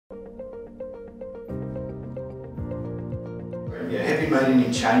Yeah, have you made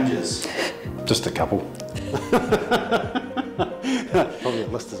any changes? Just a couple. Probably a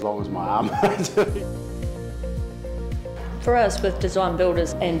list as long as my arm. For us, with design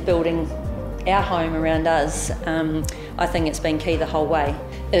builders and building our home around us, I think it's been key the whole way.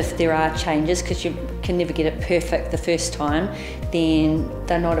 If there are changes, because you can never get it perfect the first time, then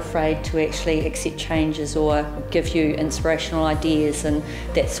they're not afraid to actually accept changes or give you inspirational ideas, and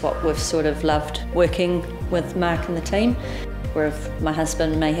that's what we've sort of loved working with Mark and the team. Where if my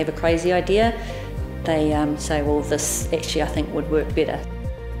husband may have a crazy idea, they say, well, this actually I think would work better.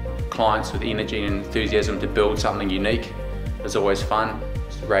 Clients with energy and enthusiasm to build something unique is always fun.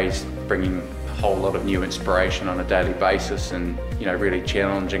 Ray's bringing a whole lot of new inspiration on a daily basis, and really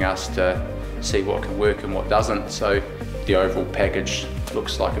challenging us to see what can work and what doesn't. So the overall package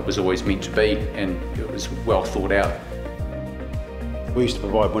looks like it was always meant to be, and it was well thought out. We used to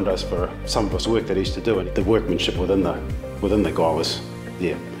provide windows for some of us work that he used to do, and the workmanship within the guy was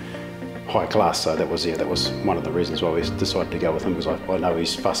high class. So that was one of the reasons why we decided to go with him, because I know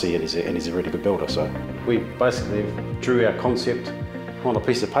he's fussy and he's a really good builder. So we basically drew our concept on a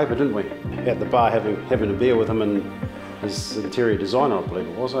piece of paper, didn't we? At the bar, having a beer with him and his interior designer, I believe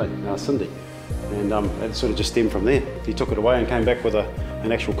it was, Cindy. And it sort of just stemmed from there. He took it away and came back with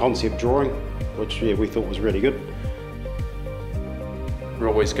an actual concept drawing, which we thought was really good. We're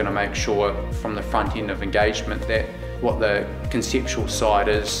always going to make sure from the front end of engagement that what the conceptual side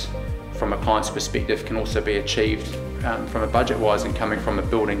is from a client's perspective can also be achieved from a budget-wise, and coming from a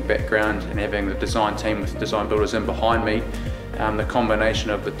building background and having the design team with design builders in behind me, the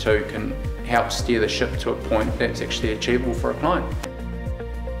combination of the two can help steer the ship to a point that's actually achievable for a client.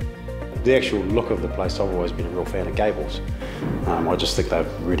 The actual look of the place, I've always been a real fan of gables. I just think they're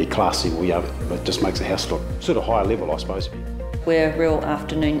really classy. It just makes the house look sort of higher level, I suppose. We're real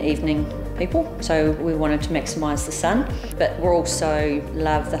afternoon, evening people, so we wanted to maximise the sun, but we also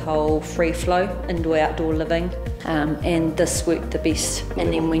love the whole free flow indoor-outdoor living, and this worked the best.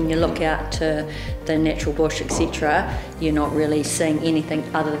 And then when you look out to the natural bush, etc., you're not really seeing anything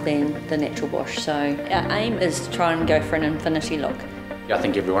other than the natural bush. So our aim is to try and go for an infinity look. I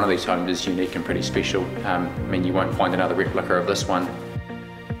think every one of these homes is unique and pretty special. You won't find another replica of this one.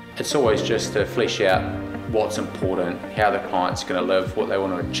 It's always just to flesh out what's important, how the client's going to live, what they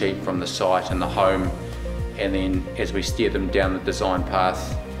want to achieve from the site and the home, and then as we steer them down the design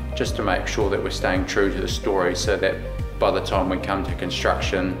path, just to make sure that we're staying true to the story, so that by the time we come to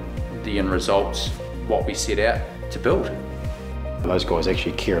construction, the end result's what we set out to build. Those guys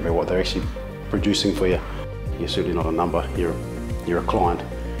actually care about what they're actually producing for you. You're certainly not a number, you're a client,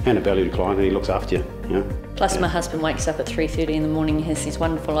 and a valued client, and he looks after you. Plus my husband wakes up at 3:30 in the morning, he has these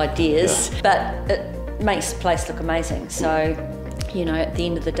wonderful ideas, but it makes the place look amazing. So, at the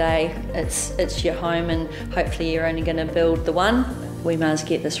end of the day, it's your home, and hopefully you're only going to build the one. We must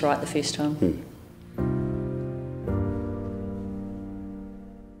get this right the first time.